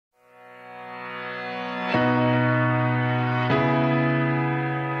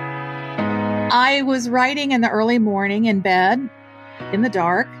I was writing in the early morning in bed, in the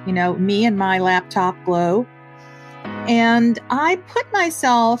dark, me and my laptop glow. And I put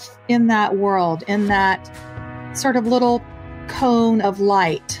myself in that world, in that sort of little cone of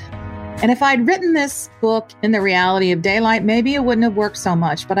light. And if I'd written this book in the reality of daylight, maybe it wouldn't have worked so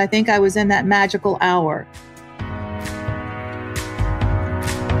much. But I think I was in that magical hour.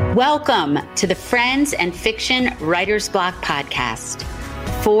 Welcome to the Friends and Fiction Writer's Block podcast.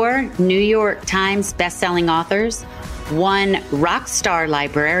 4 New York Times bestselling authors, 1 rock star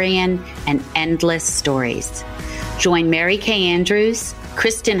librarian, and endless stories. Join Mary Kay Andrews,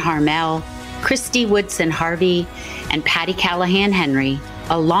 Kristen Harmel, Christy Woodson Harvey, and Patty Callahan Henry,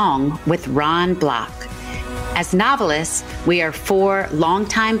 along with Ron Block. As novelists, we are 4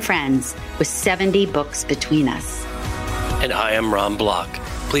 longtime friends with 70 books between us. And I am Ron Block.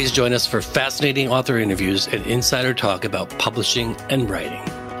 Please join us for fascinating author interviews and insider talk about publishing and writing.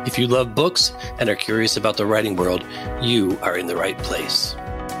 If you love books and are curious about the writing world, you are in the right place.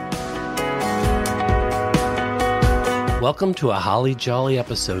 Welcome to a holly jolly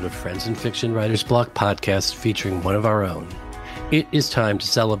episode of Friends and Fiction Writer's Block podcast featuring one of our own. It is time to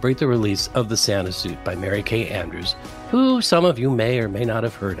celebrate the release of The Santa Suit by Mary Kay Andrews, who some of you may or may not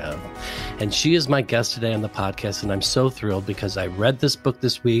have heard of. And she is my guest today on the podcast, and I'm so thrilled because I read this book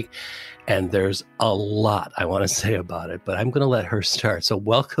this week, and there's a lot I want to say about it, but I'm going to let her start. So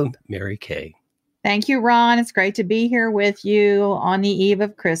welcome, Mary Kay. Thank you, Ron. It's great to be here with you on the eve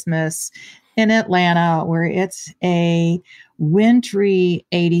of Christmas in Atlanta, where it's a wintry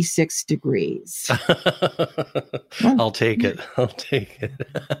 86 degrees. I'll take it.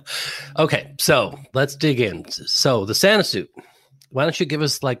 Okay, so let's dig in. So the Santa Suit, why don't you give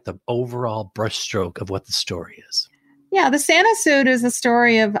us like the overall brushstroke of what the story is? Yeah, the Santa Suit is the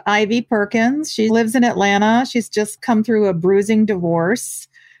story of Ivy Perkins. She lives in Atlanta. She's just come through a bruising divorce.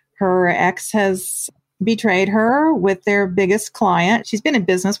 Her ex has betrayed her with their biggest client. She's been in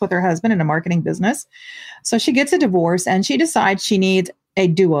business with her husband in a marketing business. So she gets a divorce and she decides she needs a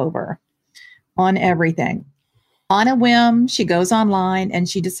do-over on everything. On a whim, she goes online and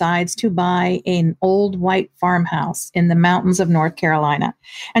she decides to buy an old white farmhouse in the mountains of North Carolina.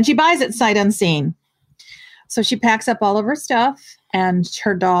 And she buys it sight unseen. So she packs up all of her stuff and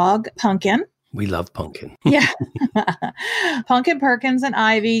her dog, Pumpkin. We love Pumpkin. Yeah. Pumpkin, Perkins, and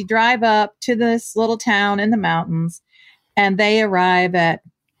Ivy drive up to this little town in the mountains, and they arrive at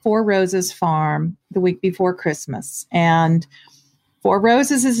Four Roses Farm the week before Christmas. And Four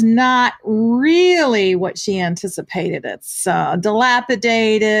Roses is not really what she anticipated. It's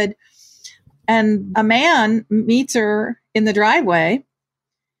dilapidated. And a man meets her in the driveway,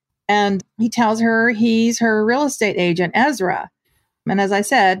 and he tells her he's her real estate agent, Ezra. And as I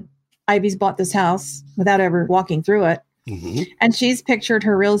said, Ivy's bought this house without ever walking through it. Mm-hmm. And she's pictured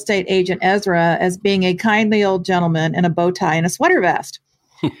her real estate agent, Ezra, as being a kindly old gentleman in a bow tie and a sweater vest.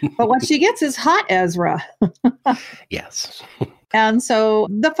 But what she gets is hot Ezra. Yes. And so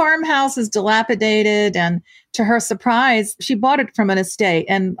the farmhouse is dilapidated. And to her surprise, she bought it from an estate.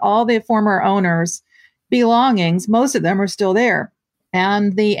 And all the former owners' belongings, most of them are still there.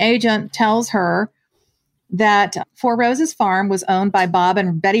 And the agent tells her that Four Roses Farm was owned by Bob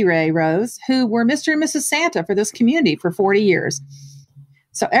and Betty Ray Rose, who were Mr. and Mrs. Santa for this community for 40 years.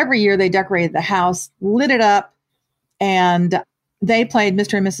 So every year they decorated the house, lit it up, and they played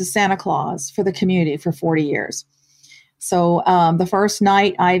Mr. and Mrs. Santa Claus for the community for 40 years. So the first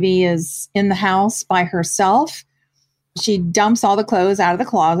night, Ivy is in the house by herself. She dumps all the clothes out of the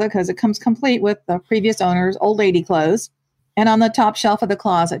closet because it comes complete with the previous owner's old lady clothes. And on the top shelf of the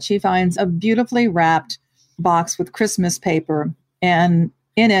closet, she finds a beautifully wrapped box with Christmas paper, and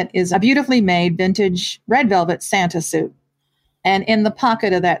in it is a beautifully made vintage red velvet Santa suit. And in the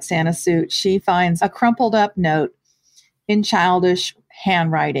pocket of that Santa suit, she finds a crumpled up note in childish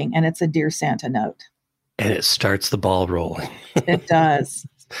handwriting, and it's a Dear Santa note. And it starts the ball rolling. It does.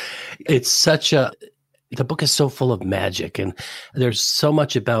 The book is so full of magic, and there's so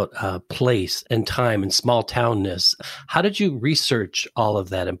much about place and time and small townness. How did you research all of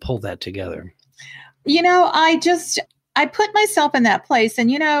that and pull that together? I put myself in that place,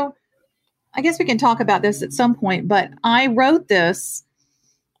 and, I guess we can talk about this at some point, but I wrote this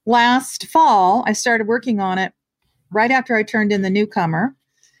last fall. I started working on it right after I turned in The Newcomer,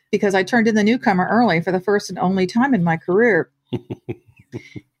 because I turned in The Newcomer early for the first and only time in my career.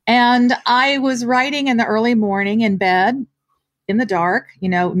 And I was writing in the early morning in bed, in the dark,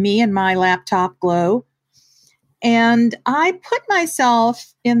 me and my laptop glow. And I put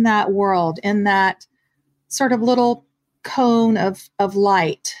myself in that world, in that sort of little cone of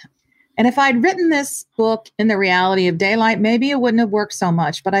light. And if I'd written this book in the reality of daylight, maybe it wouldn't have worked so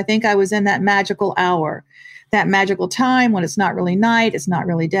much. But I think I was in that magical hour, that magical time when it's not really night, it's not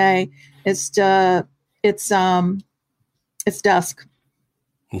really day. It's dusk.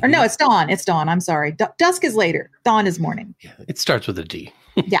 Or no, it's dawn. It's dawn. I'm sorry. Dusk is later. Dawn is morning. Yeah, it starts with a D.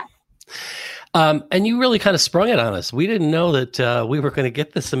 Yeah. And you really kind of sprung it on us. We didn't know that we were going to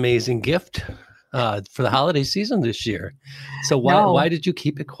get this amazing gift for the holiday season this year. So why did you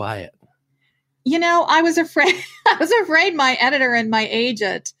keep it quiet? I was afraid. I was afraid my editor and my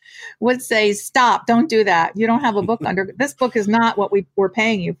agent would say, "Stop! Don't do that. You don't have a book under. This book is not what we're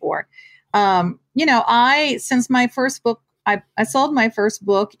paying you for." Since my first book, I sold my first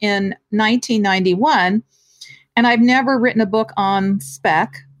book in 1991, and I've never written a book on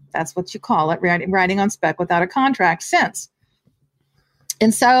spec. That's what you call it, writing on spec without a contract since.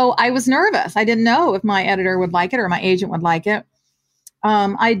 And so I was nervous. I didn't know if my editor would like it or my agent would like it.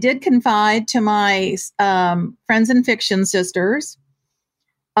 I did confide to my friends in fiction sisters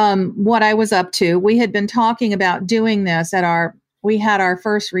what I was up to. We had been talking about doing this we had our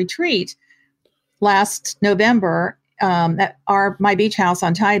first retreat last November at my beach house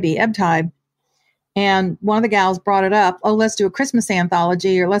on Tybee, Ebb Tide. And one of the gals brought it up. Oh, let's do a Christmas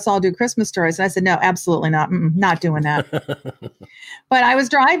anthology, or let's all do Christmas stories. And I said, no, absolutely not. Not doing that. But I was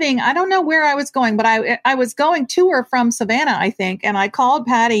driving. I don't know where I was going, but I was going to or from Savannah, I think. And I called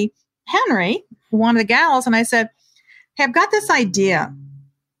Patty Henry, one of the gals, and I said, hey, I've got this idea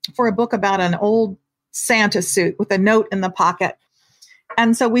for a book about an old Santa suit with a note in the pocket.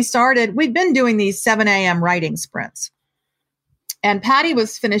 And so we'd been doing these 7 a.m. writing sprints. And Patty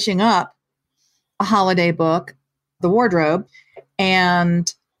was finishing up a holiday book, The Wardrobe.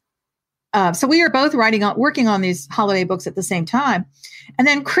 And so we were both working on these holiday books at the same time. And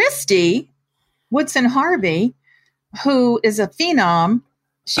then Christy Woodson Harvey, who is a phenom,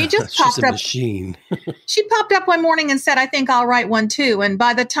 she just popped up. Machine. She popped up one morning and said, I think I'll write one too. And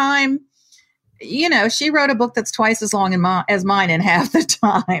by the time, she wrote a book that's twice as long as mine in half the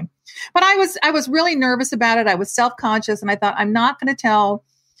time. But I was really nervous about it. I was self-conscious, and I thought, I'm not going to tell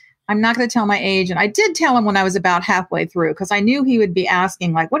my agent. I did tell him when I was about halfway through, because I knew he would be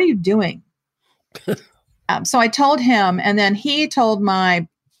asking, like, what are you doing? So I told him, and then he told my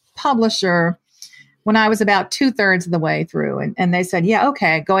publisher when I was about 2/3 of the way through. And they said, yeah,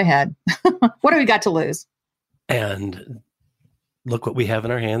 okay, go ahead. What do we got to lose? And look what we have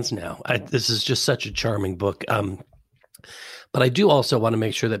in our hands now. This is just such a charming book. But I do also want to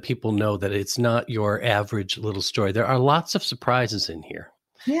make sure that people know that it's not your average little story. There are lots of surprises in here.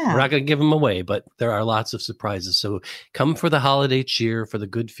 Yeah. We're not going to give them away, but there are lots of surprises. So come for the holiday cheer, for the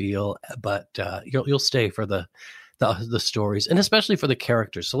good feel, but you'll stay for the stories, and especially for the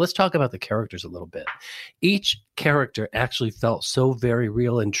characters. So let's talk about the characters a little bit. Each character actually felt so very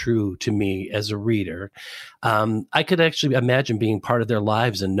real and true to me as a reader. I could actually imagine being part of their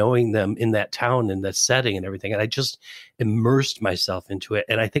lives and knowing them in that town and that setting and everything. And I just immersed myself into it.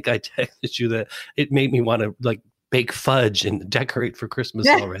 And I think I texted you that it made me want to bake fudge and decorate for Christmas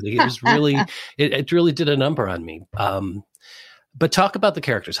already. It was really, it really did a number on me. But talk about the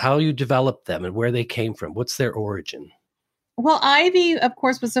characters, how you developed them and where they came from. What's their origin? Well, Ivy, of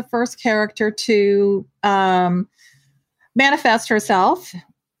course, was the first character to manifest herself.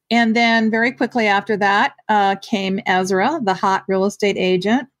 And then very quickly after that came Ezra, the hot real estate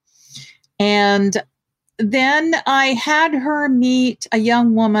agent. And then I had her meet a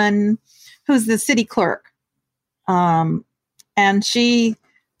young woman who's the city clerk. And I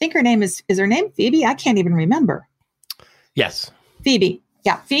think her name is her name Phoebe? I can't even remember. Yes. Phoebe.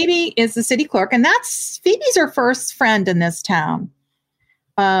 Yeah. Phoebe is the city clerk, and Phoebe's her first friend in this town.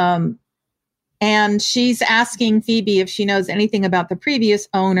 And she's asking Phoebe if she knows anything about the previous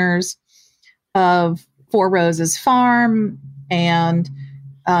owners of Four Roses Farm. And,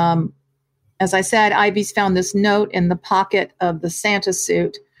 as I said, Ivy's found this note in the pocket of the Santa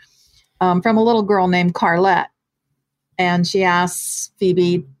suit, from a little girl named Carlette. And she asks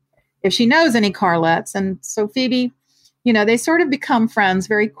Phoebe if she knows any Carlettes. And so Phoebe, they sort of become friends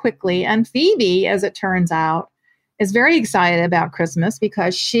very quickly. And Phoebe, as it turns out, is very excited about Christmas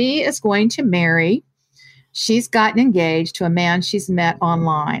because she is going to marry. She's gotten engaged to a man she's met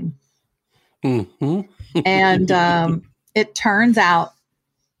online. Mm-hmm. And it turns out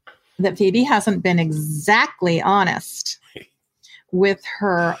that Phoebe hasn't been exactly honest with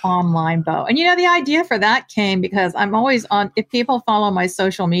her online beau. And the idea for that came because I'm always if people follow my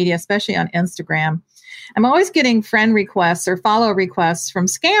social media, especially on Instagram, I'm always getting friend requests or follow requests from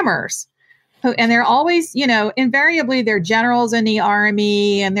scammers and they're always, invariably they're generals in the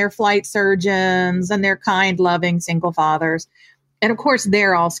army and they're flight surgeons and they're kind, loving single fathers. And of course,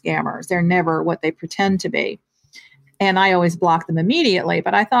 they're all scammers. They're never what they pretend to be. And I always block them immediately.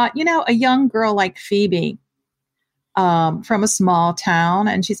 But I thought, a young girl like Phoebe from a small town,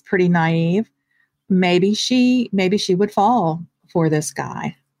 and she's pretty naive, maybe she would fall for this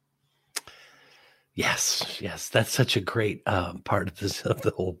guy. Yes, that's such a great part of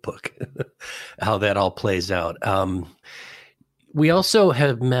the whole book, how that all plays out. We also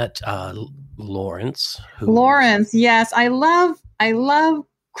have met Lawrence. Lawrence, yes, I love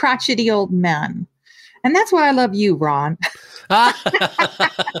crotchety old men, and that's why I love you, Ron.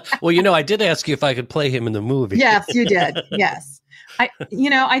 Well, I did ask you if I could play him in the movie. Yes, you did. Yes. I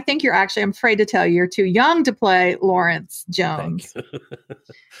think I'm afraid to tell you're too young to play Lawrence Jones.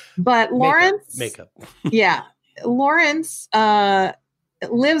 But Lawrence, makeup. Yeah. Lawrence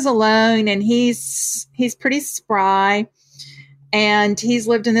lives alone, and he's pretty spry, and he's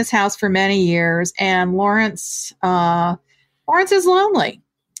lived in this house for many years, and Lawrence is lonely.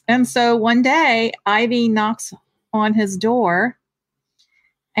 And so one day Ivy knocks on his door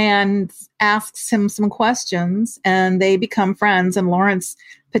and asks him some questions, and they become friends. And Lawrence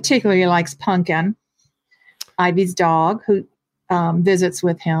particularly likes Pumpkin, Ivy's dog, who visits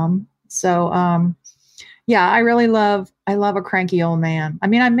with him. So, I really love a cranky old man. I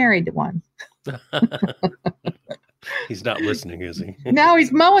mean, I'm married to one. He's not listening, is he? No,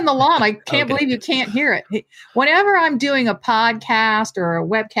 he's mowing the lawn. I can't believe you can't hear it. Whenever I'm doing a podcast or a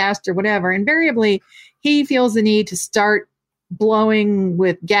webcast or whatever, invariably he feels the need to start blowing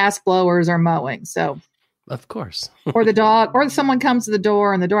with gas blowers or mowing. So, of course. Or the dog, or someone comes to the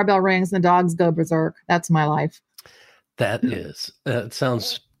door and the doorbell rings and the dogs go berserk. That's my life. That is. It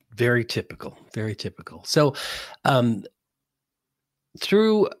sounds very typical. Very typical. So,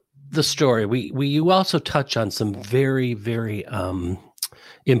 through the story, you also touch on some very, very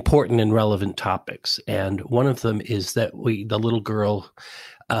important and relevant topics, and one of them is that the little girl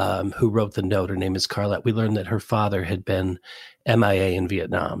who wrote the note, her name is Carlette. We learned that her father had been MIA in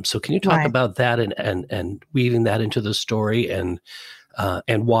Vietnam. So, can you talk about that and weaving that into the story and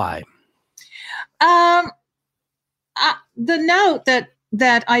why? The note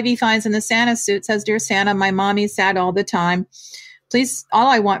that Ivy finds in the Santa suit says, "Dear Santa, my mommy's sad all the time. Please, all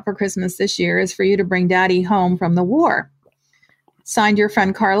I want for Christmas this year is for you to bring Daddy home from the war. Signed, your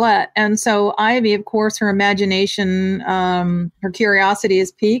friend Carlette." And so Ivy, of course, her imagination, her curiosity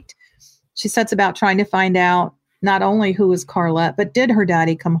is piqued. She sets about trying to find out not only who was Carlette, but did her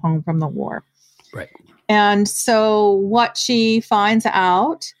daddy come home from the war? Right. And so what she finds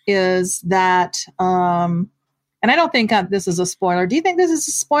out is that, and I don't think this is a spoiler. Do you think this is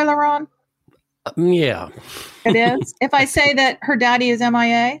a spoiler, Ron? Yeah. It is? If I say that her daddy is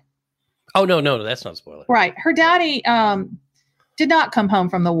MIA? Oh, no, that's not a spoiler. Right. Her daddy did not come home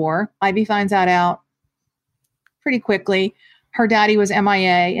from the war. Ivy finds that out pretty quickly. Her daddy was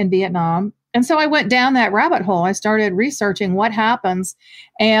MIA in Vietnam. And so I went down that rabbit hole. I started researching what happens.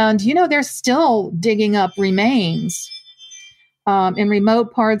 And, they're still digging up remains in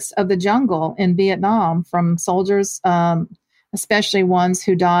remote parts of the jungle in Vietnam from soldiers, especially ones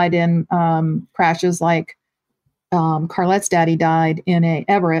who died in crashes like Carlette's daddy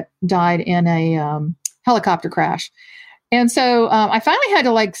Everett died in a helicopter crash. And so I finally had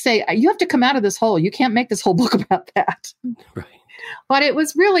to say, you have to come out of this hole. You can't make this whole book about that. Right. But it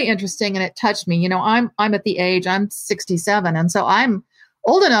was really interesting and it touched me. I'm at the age, I'm 67. And so I'm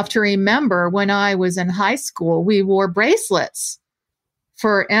old enough to remember when I was in high school, we wore bracelets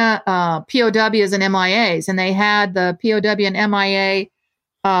for POWs and MIAs, and they had the POW and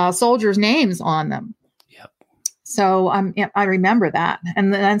MIA soldiers' names on them. Yep. So I remember that.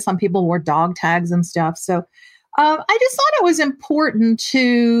 And then some people wore dog tags and stuff. So I just thought it was important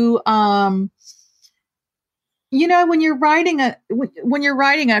to, when you're writing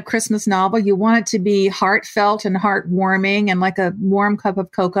a Christmas novel, you want it to be heartfelt and heartwarming and like a warm cup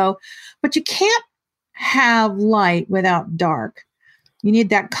of cocoa, but you can't have light without dark. You need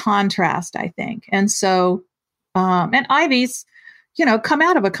that contrast, I think. And so, and Ivy's, come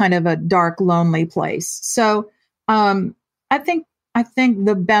out of a kind of a dark, lonely place. So, I think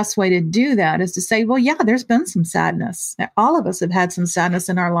the best way to do that is to say, well, yeah, there's been some sadness. All of us have had some sadness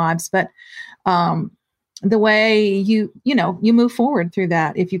in our lives, but, the way you move forward through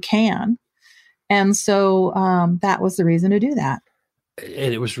that if you can. And so, that was the reason to do that.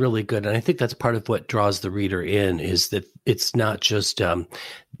 And it was really good. And I think that's part of what draws the reader in is that it's not just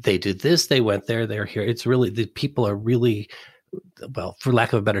they did this, they went there, they're here. It's really the people are really, well, for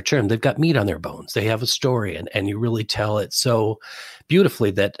lack of a better term, they've got meat on their bones. They have a story and you really tell it so beautifully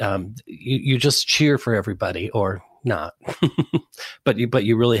that you just cheer for everybody or not. but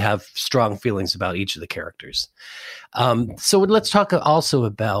you really have strong feelings about each of the characters. So let's talk also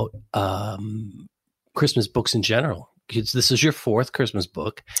about Christmas books in general. This is your fourth Christmas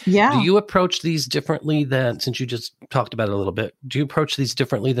book. Yeah. Do you approach these differently than, since you just talked about it a little bit, do you approach these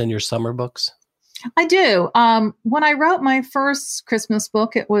differently than your summer books? I do. When I wrote my first Christmas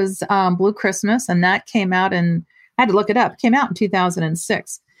book, it was Blue Christmas, and that came out I had to look it up. It came out in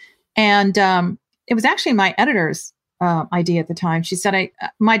 2006. And it was actually my editor's idea at the time. She said,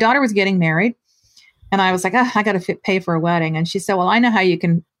 my daughter was getting married, and I was like, I got to pay for a wedding. And she said, well, I know how you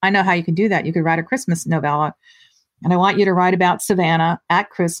can do that. You could write a Christmas novella. And I want you to write about Savannah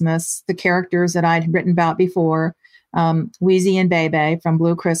at Christmas, the characters that I'd written about before, Wheezy and Bebe from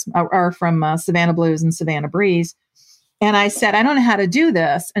Blue Christmas, or from Savannah Blues and Savannah Breeze. And I said, I don't know how to do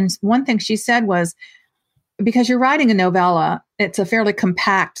this. And one thing she said was, because you're writing a novella, it's a fairly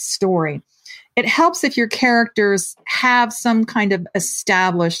compact story. It helps if your characters have some kind of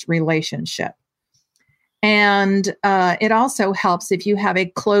established relationship. And it also helps if you have a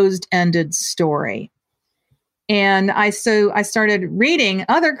closed-ended story. And I started reading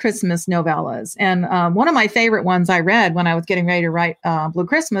other Christmas novellas. And one of my favorite ones I read when I was getting ready to write Blue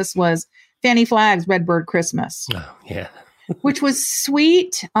Christmas was Fannie Flagg's Redbird Christmas. Oh, yeah. Which was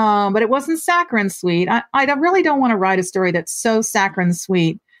sweet, but it wasn't saccharine sweet. I really don't want to write a story that's so saccharine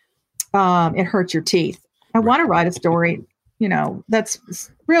sweet it hurts your teeth. I want to write a story, that's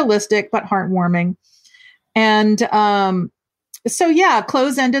realistic but heartwarming. And so yeah,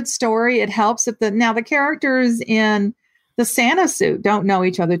 close-ended story. It helps if the characters in the Santa suit don't know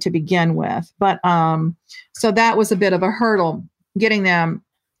each other to begin with. But so that was a bit of a hurdle, getting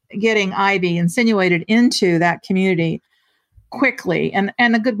Ivy insinuated into that community quickly. And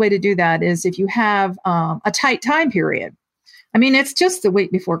a good way to do that is if you have a tight time period. I mean, it's just the week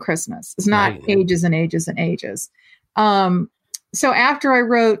before Christmas. It's not ages and ages and ages. So after I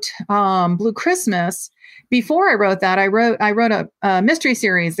wrote Blue Christmas, before I wrote that, I wrote a mystery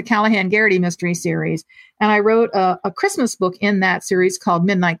series, the Callahan Garrity mystery series, and I wrote a Christmas book in that series called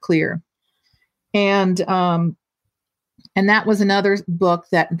Midnight Clear, and that was another book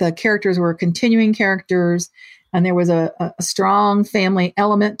that the characters were continuing characters, and there was a strong family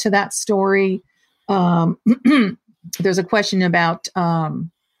element to that story. There's a question about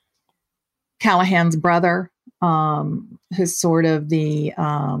Callahan's brother, who's sort of the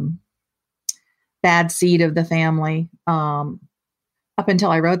bad seed of the family. Up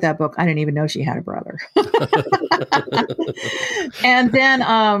until I wrote that book, I didn't even know she had a brother. And then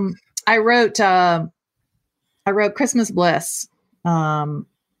I wrote Christmas Bliss.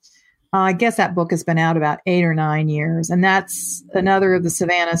 I guess that book has been out about 8 or 9 years, and that's another of the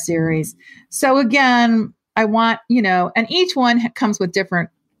Savannah series. So again, I want, and each one comes with different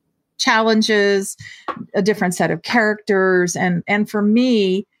challenges, a different set of characters. And for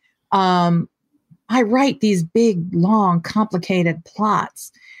me, I write these big, long, complicated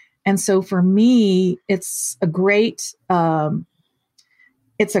plots. And so for me, it's a great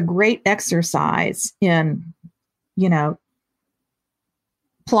exercise in,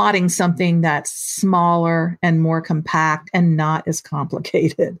 plotting something that's smaller and more compact and not as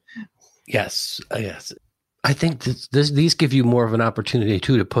complicated. Yes. Yes. I think these give you more of an opportunity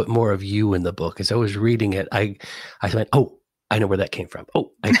too, to put more of you in the book. As I was reading it, I went, oh, I know where that came from.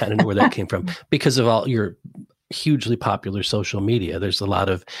 Oh, I kind of know where that came from because of all your hugely popular social media. There's a lot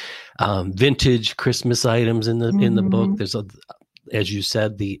of vintage Christmas items in the book. There's as you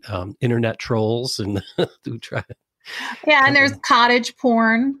said, the internet trolls and who try. Yeah, and there's cottage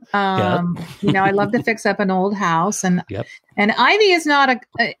porn. I love to fix up an old house, and Ivy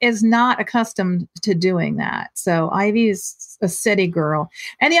is not accustomed to doing that. So Ivy is a city girl.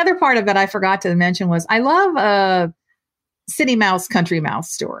 And the other part of it I forgot to mention was I love a city mouse, country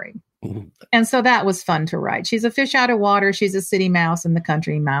mouse story. Mm-hmm. And so that was fun to write. She's a fish out of water. She's a city mouse and the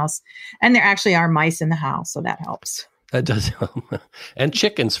country mouse. And there actually are mice in the house, so that helps. That does help. And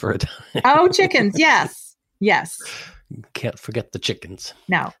chickens for a time. Oh, chickens. Yes. Yes. Can't forget the chickens.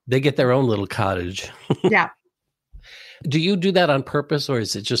 No. They get their own little cottage. Yeah. Do you do that on purpose, or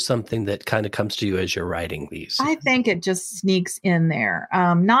is it just something that kind of comes to you as you're writing these? I think it just sneaks in there.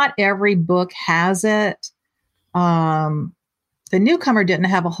 Not every book has it. The newcomer didn't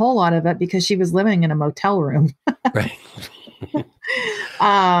have a whole lot of it because she was living in a motel room. Right.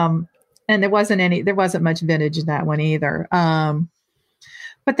 And there wasn't much vintage in that one either.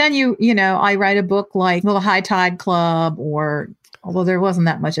 But then I write a book like Little High Tide Club, although there wasn't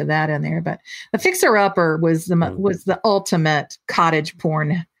that much of that in there, but The Fixer Upper was the ultimate cottage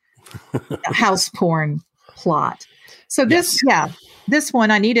porn, house porn plot. So this one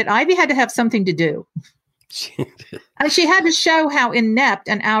I needed. Ivy had to have something to do. And she had to show how inept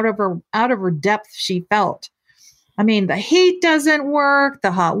and out of her depth she felt. I mean, the heat doesn't work.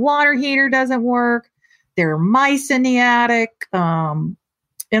 The hot water heater doesn't work. There are mice in the attic. And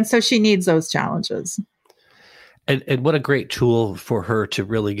so she needs those challenges. And what a great tool for her to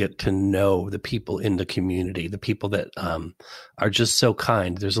really get to know the people in the community, the people that are just so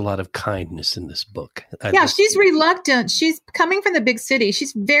kind. There's a lot of kindness in this book. She's reluctant. She's coming from the big city.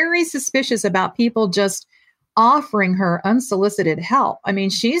 She's very suspicious about people just offering her unsolicited help. I mean,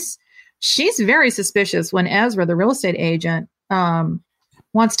 she's very suspicious when Ezra, the real estate agent,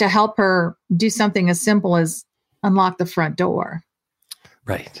 wants to help her do something as simple as unlock the front door.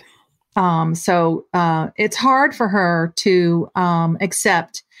 Right. So it's hard for her to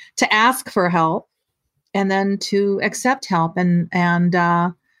ask for help and then to accept help and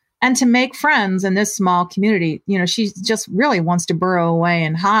to make friends in this small community. You know, she just really wants to burrow away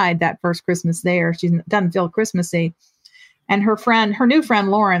and hide that first Christmas there. She doesn't feel Christmassy. And her new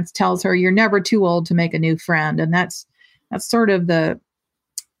friend, Lawrence, tells her, "You're never too old to make a new friend." And that's sort of a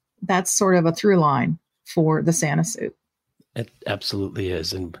through line for the Santa suit. It absolutely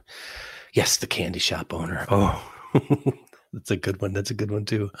is. And yes, the candy shop owner. Oh, that's a good one. That's a good one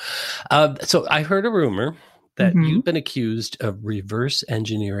too. So I heard a rumor that you've been accused of reverse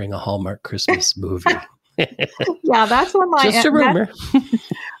engineering a Hallmark Christmas movie. Yeah, that's what just a rumor.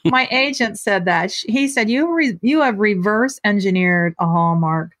 My agent said that. He said, you have reverse engineered a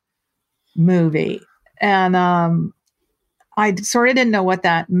Hallmark movie. And I sort of didn't know what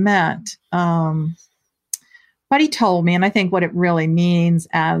that meant. But he told me, and I think what it really means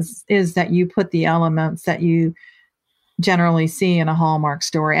is that you put the elements that you generally see in a Hallmark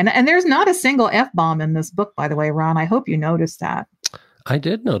story. And there's not a single F-bomb in this book, by the way, Ron. I hope you noticed that. I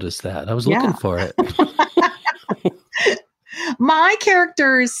did notice that. I was looking for it. My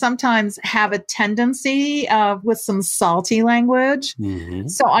characters sometimes have a tendency with some salty language. Mm-hmm.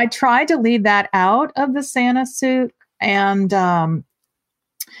 So I tried to leave that out of the Santa suit. And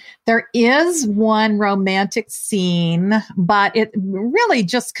there is one romantic scene, but it really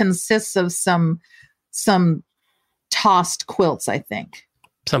just consists of some tossed quilts, I think.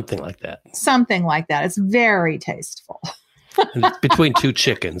 Something like that. It's very tasteful. And it's between two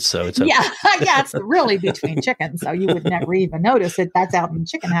chickens, so it's okay. Yeah, it's really between chickens, so you would never even notice it. That's out in the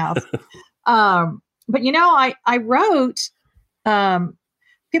chicken house. But you know, I wrote.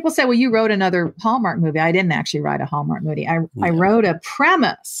 People say, "Well, you wrote another Hallmark movie." I didn't actually write a Hallmark movie. I wrote a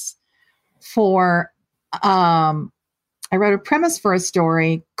premise for. I wrote a premise for a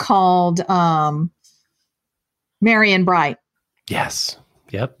story called Merry & Bright. Yes.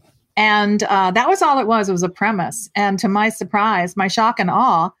 Yep. And that was all it was. It was a premise. And to my surprise, my shock and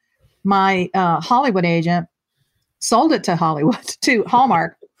awe, my Hollywood agent sold it to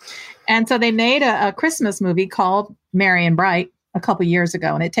Hallmark. And so they made a Christmas movie called Merry & Bright a couple years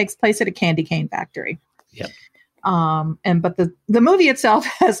ago. And it takes place at a candy cane factory. Yep. But the movie itself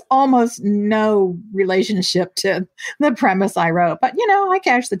has almost no relationship to the premise I wrote. But, you know, I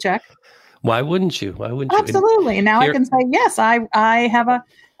cashed the check. Why wouldn't you? Absolutely. And now I can say, yes, I have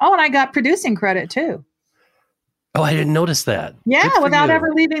and I got producing credit too. Oh, I didn't notice that. Yeah, without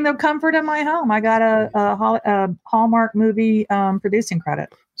ever leaving the comfort of my home. I got a Hallmark movie producing credit.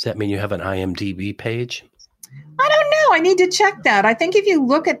 Does that mean you have an IMDb page? I don't know. I need to check that. I think if you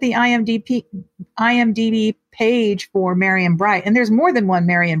look at the IMDb page for Merry & Bright, and there's more than one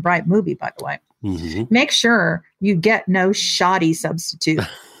Merry & Bright movie, by the way, make sure you get no shoddy substitute.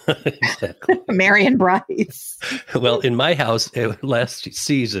 Exactly. Merry & Bright. Well, in my house last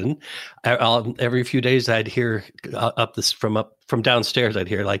season, every few days I'd hear from downstairs. I'd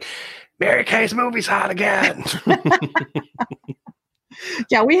hear like, "Mary Kay's movie's hot again."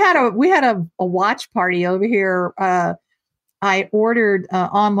 Yeah, we had a watch party over here. I ordered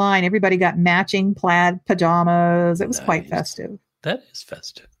online. Everybody got matching plaid pajamas. It was quite festive. That is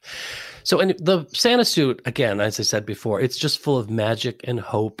festive. So, and the Santa suit, again, as I said before, it's just full of magic and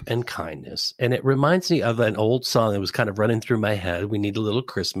hope and kindness. And it reminds me of an old song that was kind of running through my head. "We Need a Little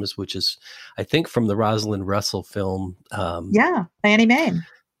Christmas," which is, I think, from the Rosalind Russell film. Annie Mame.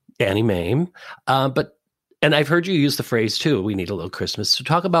 Annie Mame. And I've heard you use the phrase too, "We need a little Christmas." So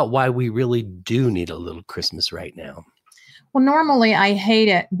talk about why we really do need a little Christmas right now. Well, normally I hate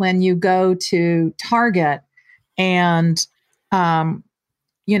it when you go to Target and,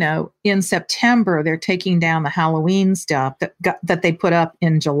 in September, they're taking down the Halloween stuff that they put up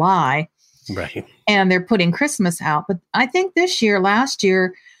in July. Right. And they're putting Christmas out. But I think last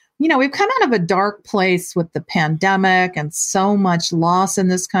year, we've come out of a dark place with the pandemic and so much loss in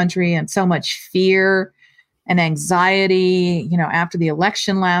this country and so much fear. and anxiety, after the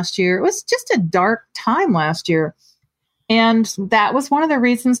election last year. It was just a dark time last year. And that was one of the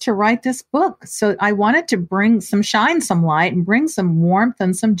reasons to write this book. So I wanted to shine some light and bring some warmth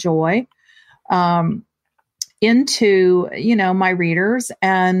and some joy into, my readers.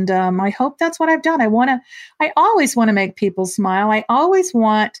 And I hope that's what I've done. I always want to make people smile. I always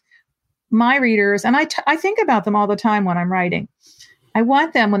want my readers, and I think about them all the time when I'm writing. I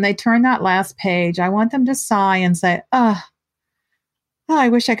want them, when they turn that last page, I want them to sigh and say, oh, I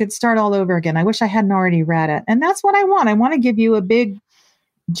wish I could start all over again. I wish I hadn't already read it. And that's what I want. I want to give you a big,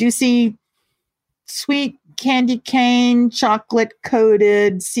 juicy, sweet candy cane, chocolate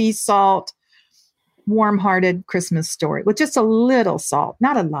coated, sea salt, warm-hearted Christmas story with just a little salt,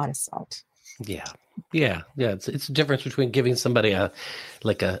 not a lot of salt. Yeah. It's a difference between giving somebody a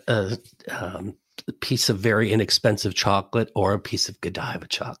piece of very inexpensive chocolate or a piece of Godiva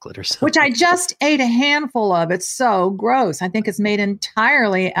chocolate or something. Which I just ate a handful of. It's so gross. I think it's made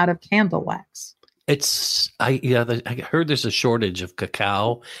entirely out of candle wax. I heard there's a shortage of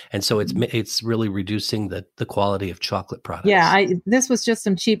cacao, and so it's really reducing the quality of chocolate products. Yeah, this was just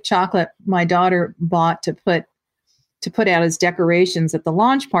some cheap chocolate my daughter bought to put out as decorations at the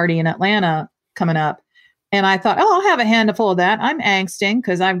launch party in Atlanta coming up. And I thought, I'll have a handful of that. I'm angsting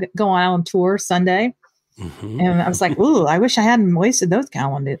because I'm going out on tour Sunday. Mm-hmm. And I was like, ooh, I wish I hadn't wasted those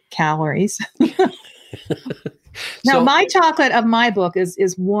calories. Now, my chocolate of my book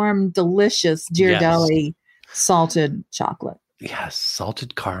is warm, delicious Ghirardelli salted chocolate. Yes,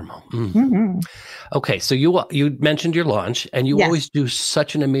 salted caramel. Mm. Mm-hmm. Okay, so you mentioned your launch, and you always do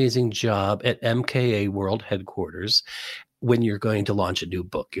such an amazing job at MKA World Headquarters when you're going to launch a new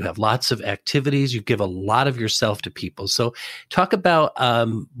book. You have lots of activities. You give a lot of yourself to people. So talk about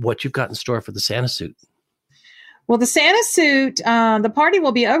what you've got in store for the Santa suit. Well, the Santa suit, the party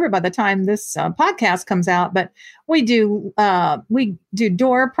will be over by the time this podcast comes out, but we do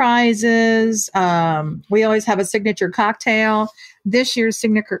door prizes. We always have a signature cocktail. This year's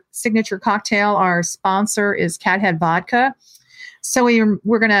signature cocktail, our sponsor is Cathead Vodka. So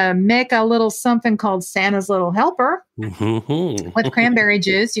we're going to make a little something called Santa's Little Helper with cranberry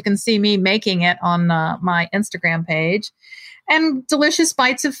juice. You can see me making it on my Instagram page. And delicious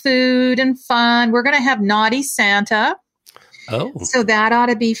bites of food and fun. We're going to have Naughty Santa. Oh. So that ought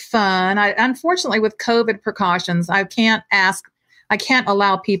to be fun. Unfortunately, with COVID precautions, I can't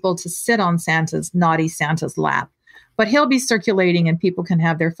allow people to sit on Naughty Santa's lap. But he'll be circulating and people can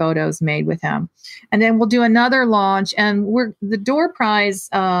have their photos made with him. And then we'll do another launch, and the door prize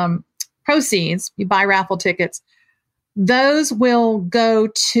proceeds, you buy raffle tickets, those will go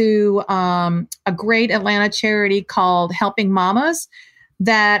to a great Atlanta charity called Helping Mamas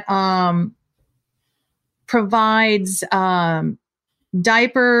that provides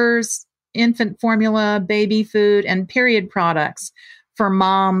diapers, infant formula, baby food, and period products for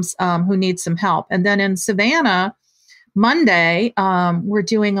moms who need some help. And then in Savannah, Monday, we're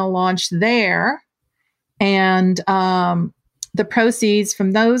doing a launch there, and the proceeds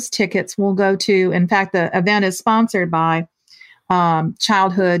from those tickets will go to, in fact, the event is sponsored by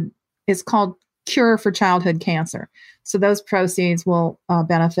it's called Cure for Childhood Cancer. So those proceeds will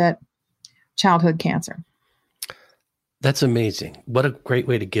benefit childhood cancer. That's amazing. What a great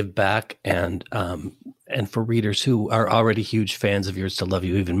way to give back, and for readers who are already huge fans of yours to love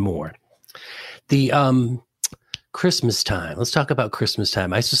you even more. The Christmas time. Let's talk about Christmas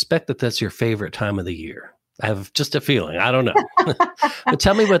time. I suspect that that's your favorite time of the year. I have just a feeling. I don't know. But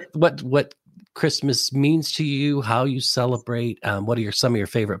tell me what Christmas means to you, how you celebrate. What are some of your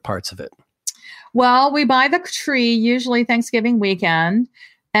favorite parts of it? Well, we buy the tree, usually Thanksgiving weekend.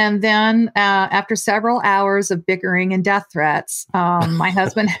 And then after several hours of bickering and death threats, my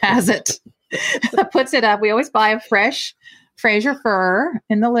husband puts it up. We always buy a fresh Fraser fir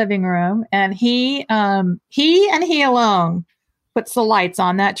in the living room, and he and he alone puts the lights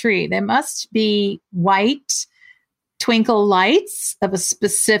on that tree. They must be white twinkle lights of a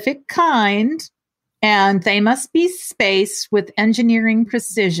specific kind, and they must be spaced with engineering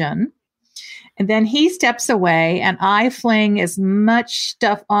precision. And then he steps away, and I fling as much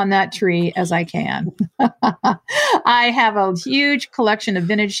stuff on that tree as I can. I have a huge collection of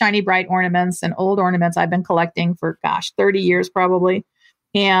vintage, shiny, bright ornaments and old ornaments I've been collecting for, 30 years probably.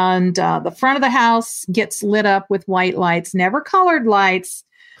 And the front of the house gets lit up with white lights, never colored lights.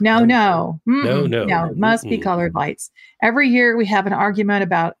 No. It must be colored lights. Every year we have an argument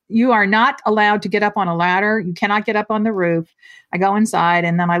about, you are not allowed to get up on a ladder. You cannot get up on the roof. I go inside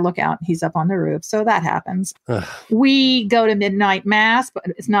and then I look out. He's up on the roof. So that happens. We go to midnight mass, but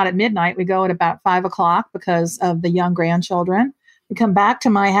it's not at midnight. We go at about 5 o'clock because of the young grandchildren. We come back to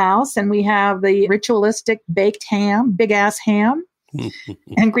my house and we have the ritualistic baked ham, big ass ham,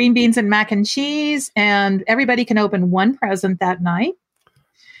 and green beans and mac and cheese. And everybody can open one present that night.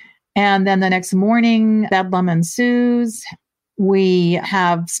 And then the next morning, bedlam ensues. We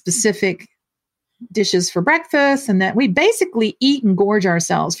have specific dishes for breakfast, and then we basically eat and gorge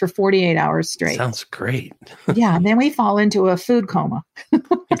ourselves for 48 hours straight. Sounds great. Yeah. And then we fall into a food coma.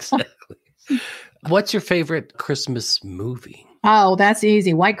 Exactly. What's your favorite Christmas movie? Oh, that's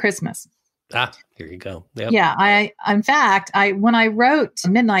easy. White Christmas. Here you go. Yep. Yeah. In fact, when I wrote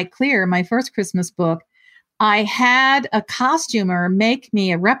Midnight Clear, my first Christmas book, I had a costumer make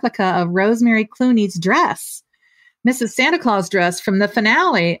me a replica of Rosemary Clooney's dress, Mrs. Santa Claus dress from the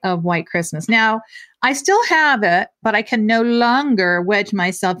finale of White Christmas. Now, I still have it, but I can no longer wedge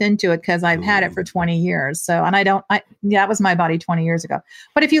myself into it because I've had it for 20 years. So, and that was my body 20 years ago.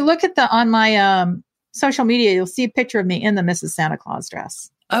 But if you look at on my social media, you'll see a picture of me in the Mrs. Santa Claus dress.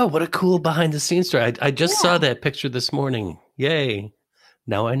 Oh, what a cool behind the scenes story. I just saw that picture this morning. Yay.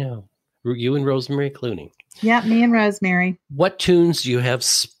 Now I know. You and Rosemary Clooney. Yeah, me and Rosemary. What tunes do you have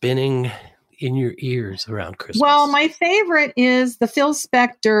spinning in your ears around Christmas? Well, my favorite is the Phil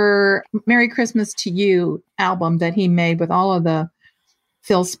Spector Merry Christmas to You album that he made with all of the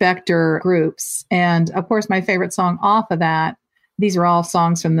Phil Spector groups. And of course, my favorite song off of that, these are all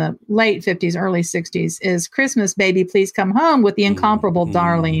songs from the late 50s, early 60s, is Christmas Baby Please Come Home with the incomparable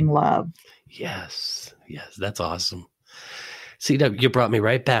Darlene Love. Yes, that's awesome. See, you brought me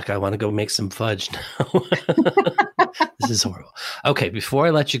right back. I want to go make some fudge now. This is horrible. Okay, before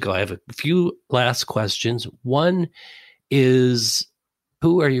I let you go, I have a few last questions. One is,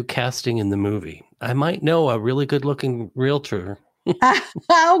 who are you casting in the movie? I might know a really good-looking realtor.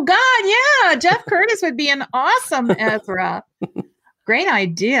 Oh, God, yeah. Jeff Curtis would be an awesome Ezra. Great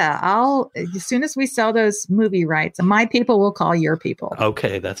idea. As soon as we sell those movie rights, my people will call your people.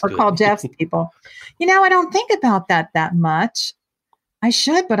 Okay, that's good. Or call Jeff's people. I don't think about that much. I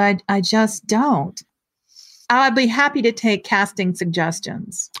should, but I just don't. I'd be happy to take casting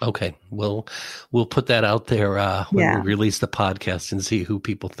suggestions. Okay. We'll put that out there when we release the podcast and see who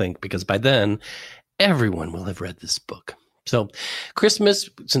people think, because by then everyone will have read this book. So Christmas,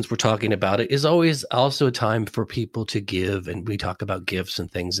 since we're talking about it, is always also a time for people to give. And we talk about gifts and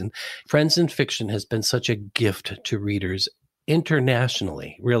things. And Friends in Fiction has been such a gift to readers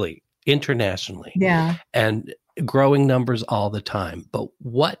internationally, really internationally. Yeah. And growing numbers all the time. But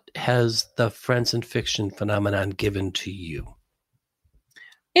what has the Friends in Fiction phenomenon given to you?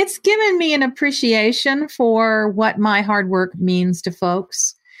 It's given me an appreciation for what my hard work means to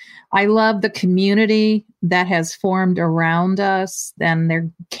folks. I love the community that has formed around us, and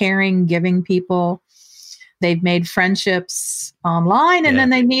they're caring, giving people. They've made friendships online, and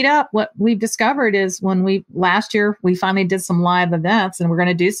then they meet up. What we've discovered is last year, we finally did some live events, and we're going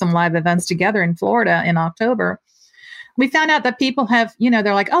to do some live events together in Florida in October. We found out that people have,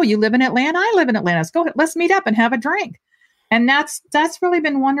 they're like, oh, you live in Atlanta? I live in Atlanta. Let's meet up and have a drink. And that's really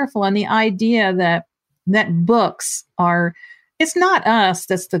been wonderful. And the idea that books are, it's not us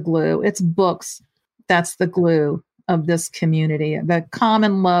that's the glue. It's books that's the glue of this community. The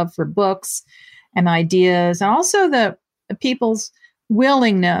common love for books and ideas, and also the people's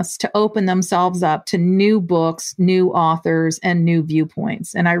willingness to open themselves up to new books, new authors, and new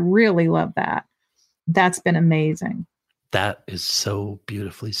viewpoints. And I really love that. That's been amazing. That is so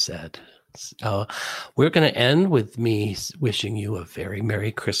beautifully said. We're going to end with me wishing you a very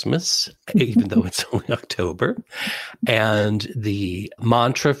Merry Christmas, even though it's only October. And the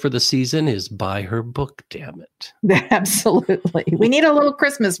mantra for the season is buy her book, damn it. Absolutely. We need a little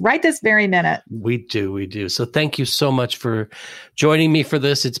Christmas right this very minute. We do. So thank you so much for joining me for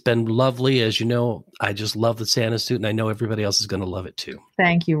this. It's been lovely. As you know, I just love the Santa suit, and I know everybody else is going to love it too.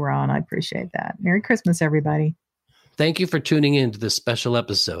 Thank you, Ron. I appreciate that. Merry Christmas, everybody. Thank you for tuning in to this special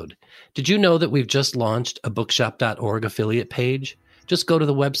episode. Did you know that we've just launched a bookshop.org affiliate page? Just go to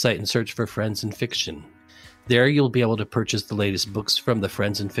the website and search for Friends in Fiction. There you'll be able to purchase the latest books from the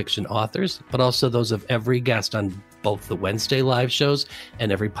Friends in Fiction authors, but also those of every guest on both the Wednesday live shows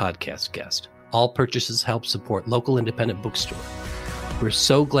and every podcast guest. All purchases help support local independent bookstore. We're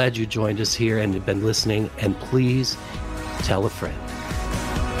so glad you joined us here and have been listening, and please tell a friend.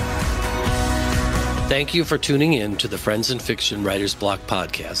 Thank you for tuning in to the Friends in Fiction Writer's Block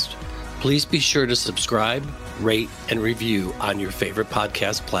podcast. Please be sure to subscribe, rate, and review on your favorite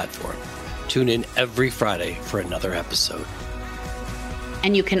podcast platform. Tune in every Friday for another episode.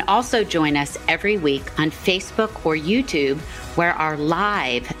 And you can also join us every week on Facebook or YouTube, where our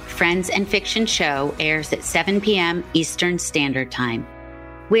live Friends and Fiction show airs at 7 p.m. Eastern Standard Time.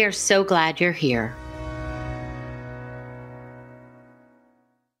 We are so glad you're here.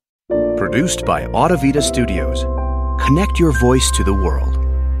 Produced by Audavita Studios. Connect your voice to the world.